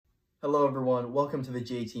Hello everyone, welcome to the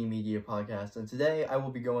JT Media Podcast, and today I will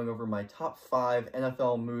be going over my top 5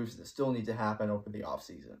 NFL moves that still need to happen over the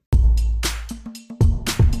offseason.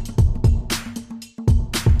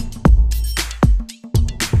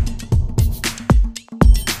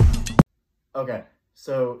 Okay,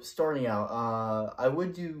 so starting out, I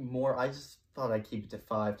would do more, I just thought I'd keep it to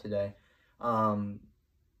 5 today.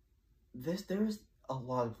 There's a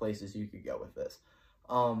lot of places you could go with this.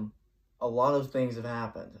 A lot of things have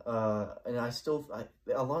happened, and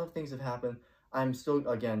a lot of things have happened. I'm still,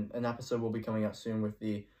 again, an episode will be coming out soon with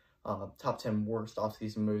the top 10 worst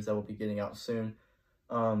offseason moves that will be getting out soon.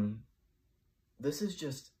 This is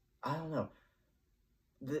just, I don't know.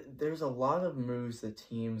 There's a lot of moves that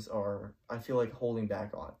teams are, I feel like, holding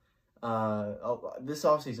back on. This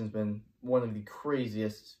offseason's been one of the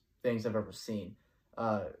craziest things I've ever seen.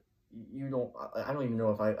 I don't even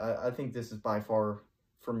know if I think this is by far,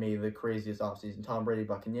 for me, the craziest offseason. Tom Brady,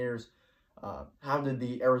 Buccaneers. How did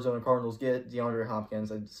the Arizona Cardinals get DeAndre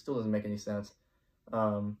Hopkins? It still doesn't make any sense.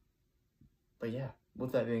 But yeah,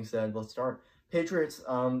 with that being said, let's start. Patriots,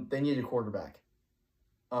 they need a quarterback.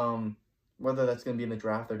 Whether that's going to be in the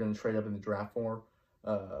draft, they're going to trade up in the draft for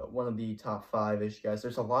one of the top 5-ish guys.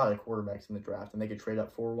 There's a lot of quarterbacks in the draft, and they could trade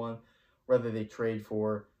up for one. Whether they trade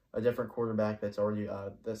for a different quarterback that's already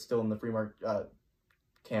that's still in the free market,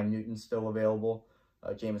 Cam Newton's still available.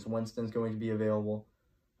 Jameis Winston's going to be available.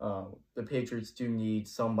 The Patriots do need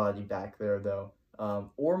somebody back there, though.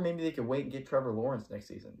 Or maybe they could wait and get Trevor Lawrence next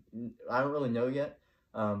season. I don't really know yet,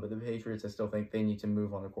 but the Patriots, I still think they need to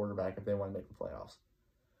move on a quarterback if they want to make the playoffs.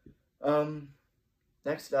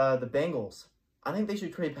 Next, the Bengals. I think they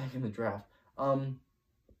should trade back in the draft.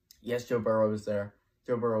 Yes, Joe Burrow is there.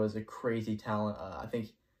 Joe Burrow is a crazy talent. I think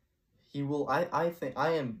he will. I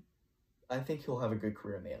think he'll have a good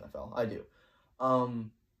career in the NFL. I do.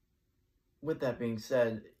 With that being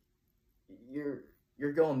said,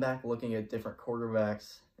 you're going back looking at different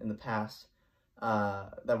quarterbacks in the past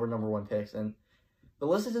that were number 1 picks, and the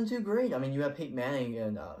list isn't too great. I mean, you have Peyton Manning,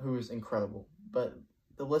 and who is incredible, but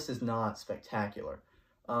the list is not spectacular.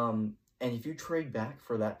 And if you trade back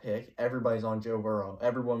for that pick, everybody's on Joe Burrow.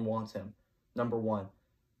 Everyone wants him, number 1.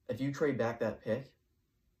 If you trade back that pick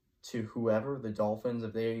to whoever, the Dolphins,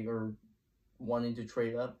 if they are wanting to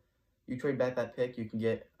trade up, you trade back that pick, you can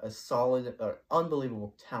get a solid,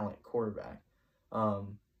 unbelievable talent quarterback,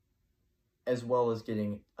 as well as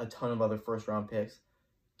getting a ton of other first-round picks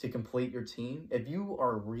to complete your team. If you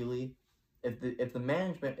are really, if the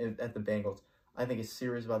management at the Bengals, I think, is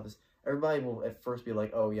serious about this, everybody will at first be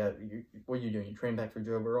like, oh, yeah, what are you doing? You train back for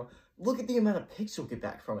Joe Burrow? Look at the amount of picks you'll get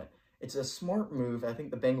back from it. It's a smart move. I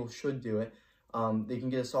think the Bengals should do it. They can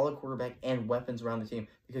get a solid quarterback and weapons around the team,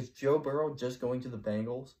 because Joe Burrow just going to the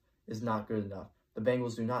Bengals is not good enough. The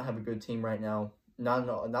Bengals do not have a good team right now, not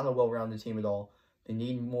a well-rounded team at all. They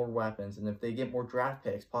need more weapons, and if they get more draft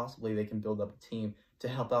picks, possibly they can build up a team to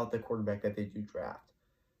help out the quarterback that they do draft.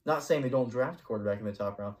 Not saying they don't draft a quarterback in the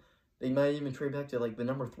top round. They might even trade back to like the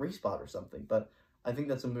number 3 spot or something, but I think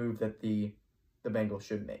that's a move that the Bengals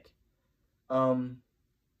should make.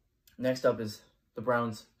 Next up is the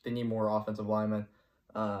Browns. They need more offensive linemen.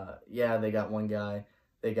 Yeah, they got one guy.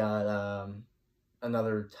 They got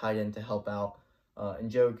another tight end to help out,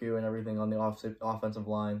 Njoku and everything on the offensive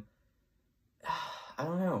line. I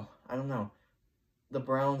don't know. The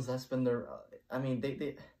Browns, that's been their. I mean,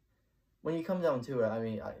 they when you come down to it, I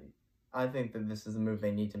mean, I think that this is a move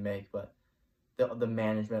they need to make, but the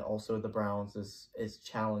management also at the Browns is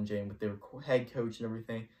challenging with their head coach and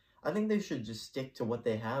everything. I think they should just stick to what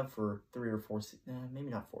they have for 3 or 4,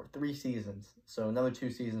 maybe not 4, 3 seasons. So another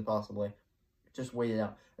 2 seasons possibly. Just wait it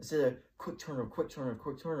out. Instead of quick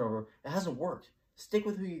turnover, it hasn't worked. Stick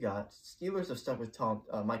with who you got. Steelers have stuck with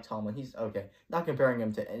Mike Tomlin. He's okay. Not comparing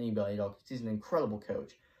him to anybody at all, because he's an incredible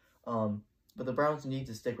coach. But the Browns need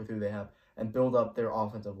to stick with who they have and build up their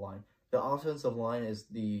offensive line. The offensive line is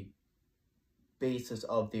the basis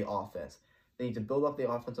of the offense. They need to build up the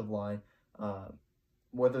offensive line,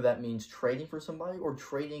 whether that means trading for somebody or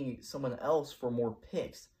trading someone else for more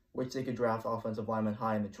picks, which they could draft offensive linemen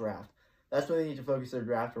high in the draft. That's what they need to focus their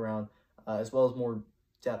draft around, as well as more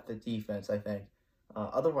depth at defense, I think.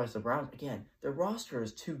 Otherwise, the Browns, again, their roster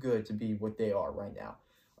is too good to be what they are right now.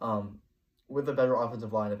 With a better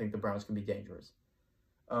offensive line, I think the Browns can be dangerous.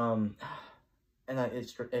 And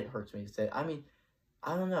it hurts me to say. I mean,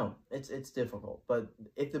 I don't know. It's difficult. But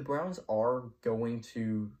if the Browns are going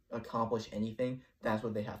to accomplish anything, that's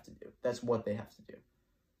what they have to do. That's what they have to do.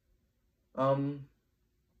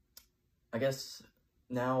 I guess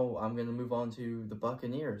now I'm going to move on to the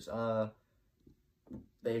Buccaneers.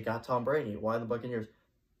 They got Tom Brady. Why the Buccaneers?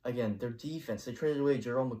 again, their defense, they traded away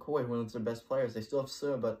Gerald McCoy, one of their best players. They still have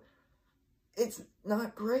Sue, but it's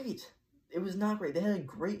not great. It was not great. They had a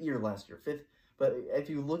great year last year, fifth. But if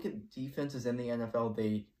you look at defenses in the NFL,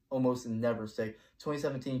 they almost never stick.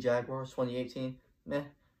 2017 Jaguars, 2018, meh.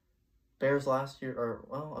 Bears last year, or,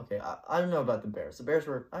 well, okay, I don't know about the Bears. The Bears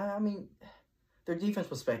were, I mean, their defense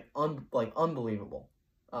was unbelievable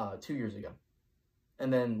 2 years ago.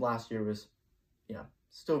 And then last year was,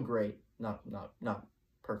 still great. Not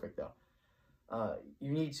perfect, though.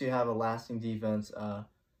 You need to have a lasting defense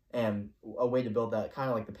and a way to build that, kind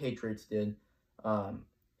of like the Patriots did.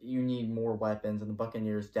 You need more weapons, and the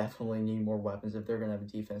Buccaneers definitely need more weapons if they're going to have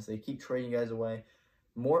a defense. They keep trading guys away.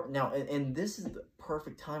 More now, and this is the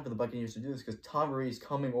perfect time for the Buccaneers to do this because Tom Brady is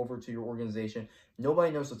coming over to your organization.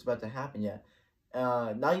 Nobody knows what's about to happen yet.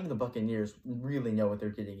 Not even the Buccaneers really know what they're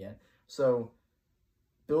getting yet. So,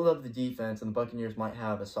 build up the defense, and the Buccaneers might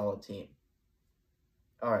have a solid team.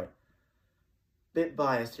 All right. Bit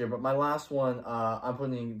biased here, but my last one, I'm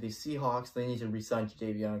putting the Seahawks. They need to re-sign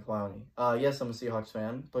Jadeveon Clowney. Yes, I'm a Seahawks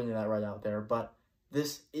fan, putting that right out there, but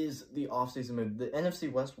this is the offseason move. The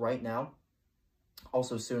NFC West right now,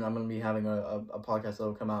 also soon, I'm going to be having a podcast that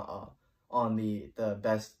will come out on the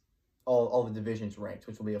best, all the divisions ranked,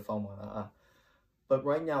 which will be a fun one. But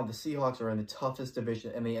right now, the Seahawks are in the toughest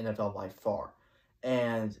division in the NFL by far,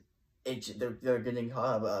 and they're getting.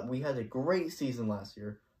 We had a great season last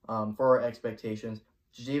year. For our expectations,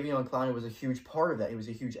 Jadeveon Clowney was a huge part of that. He was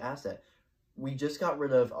a huge asset. We just got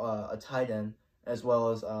rid of a tight end as well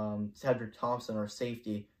as Cedric Thompson, our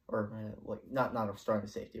safety, or not our starting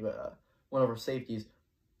safety, but one of our safeties,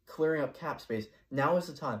 clearing up cap space. Now is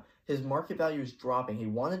the time. His market value is dropping. He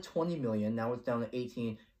wanted $20 million. Now it's down to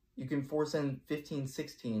 18. You can force in 15,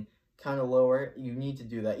 16, kind of lower. You need to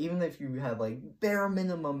do that. Even if you have bare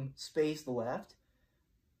minimum space left,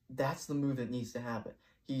 that's the move that needs to happen.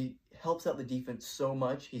 He helps out the defense so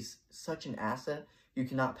much. He's such an asset. You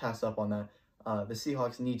cannot pass up on that. The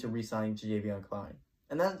Seahawks need to re-sign Jadeveon Clowney.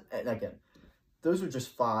 And again, those are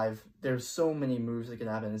just 5. There's so many moves that can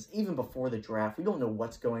happen. It's even before the draft. We don't know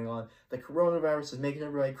what's going on. The coronavirus is making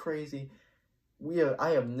everybody crazy.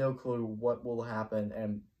 I have no clue what will happen,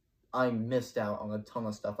 and I missed out on a ton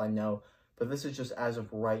of stuff, I know. But this is just as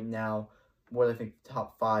of right now, what I think the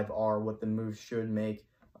top 5 are, what the moves should make.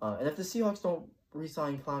 And if the Seahawks don't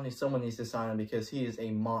re-sign Clowney, someone needs to sign him because he is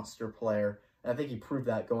a monster player. And I think he proved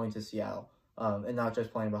that going to Seattle and not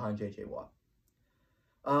just playing behind J.J. Watt.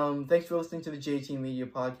 Thanks for listening to the JT Media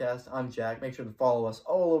Podcast. I'm Jack. Make sure to follow us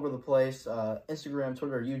all over the place. Instagram,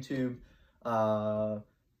 Twitter, YouTube.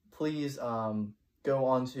 Please go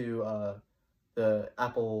on to the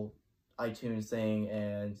Apple iTunes thing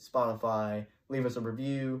and Spotify. Leave us a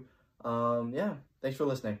review. Yeah, thanks for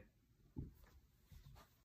listening.